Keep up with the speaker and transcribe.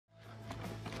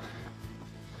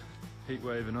heat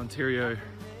wave in Ontario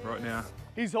right now.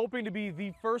 He's hoping to be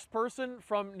the first person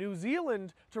from New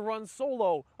Zealand to run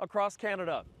solo across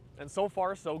Canada. And so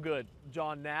far, so good.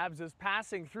 Jon Nabbs is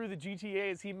passing through the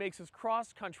GTA as he makes his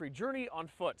cross-country journey on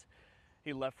foot.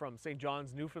 He left from St.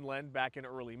 John's, Newfoundland back in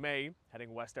early May,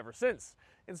 heading west ever since,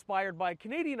 inspired by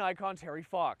Canadian icon Terry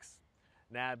Fox.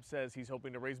 Nabbs says he's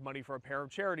hoping to raise money for a pair of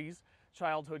charities,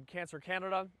 Childhood Cancer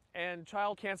Canada and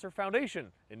Child Cancer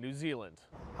Foundation in New Zealand.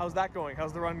 How's that going?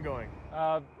 How's the run going?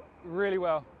 Really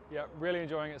well. Yeah, really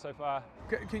enjoying it so far.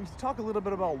 Can you talk a little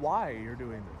bit about why you're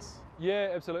doing this?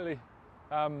 Yeah, absolutely.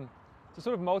 So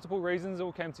sort of multiple reasons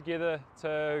all came together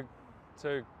for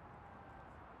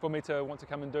me to want to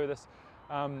come and do this.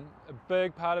 A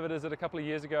big part of it is that a couple of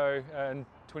years ago in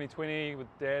 2020 with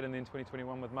Dad and then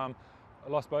 2021 with Mum, I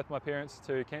lost both my parents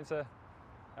to cancer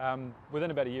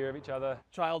within about a year of each other.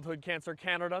 Childhood Cancer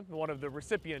Canada, one of the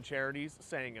recipient charities,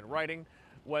 saying in writing,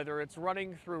 whether it's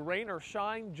running through rain or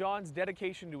shine, Jon's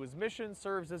dedication to his mission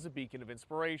serves as a beacon of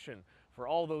inspiration for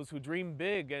all those who dream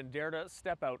big and dare to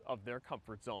step out of their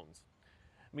comfort zones.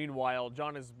 Meanwhile,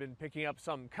 Jon has been picking up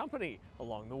some company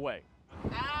along the way.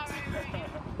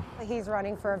 He's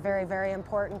running for a very, very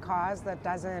important cause that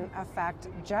doesn't affect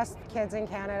just kids in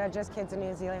Canada, just kids in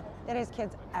New Zealand. It is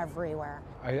kids everywhere.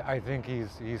 I think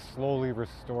he's slowly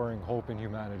restoring hope in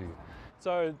humanity.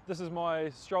 So this is my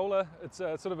stroller. It's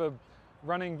sort of a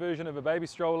running version of a baby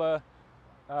stroller.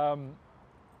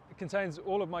 It contains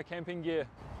all of my camping gear.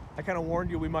 I kind of warned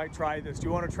you we might try this. Do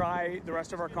you want to try the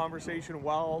rest of our conversation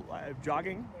while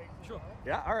jogging? Sure.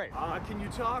 Yeah, all right. Can you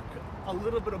talk a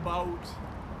little bit about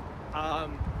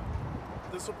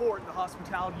the support, the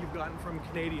hospitality you've gotten from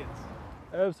Canadians?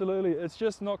 Absolutely. It's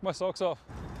just knocked my socks off.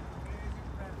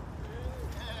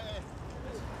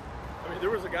 I mean, there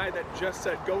was a guy that just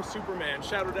said, "Go Superman,"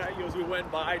 shouted at you as we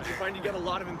went by. Did you find you get a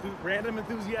lot of random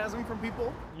enthusiasm from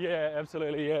people? Yeah,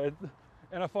 absolutely, yeah.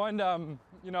 And I find,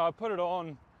 you know, I put it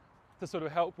on to sort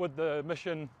of help with the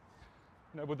mission,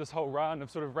 you know, with this whole run of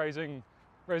sort of raising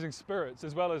spirits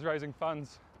as well as raising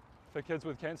funds for kids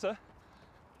with cancer.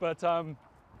 But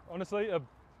honestly, a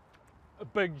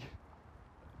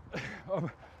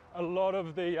lot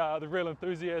of the real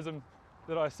enthusiasm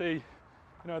that I see,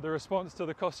 you know, the response to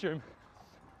the costume,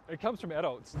 it comes from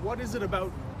adults. What is it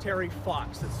about Terry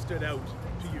Fox that stood out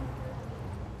to you?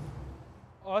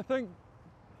 I think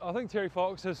Terry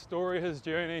Fox, his story, his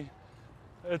journey,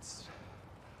 it's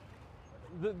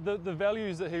the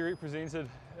values that he represented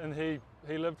and he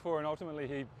lived for, and ultimately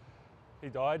he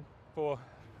died for.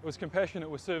 It was compassion, it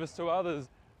was service to others.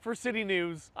 For City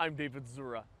News, I'm David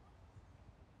Zura.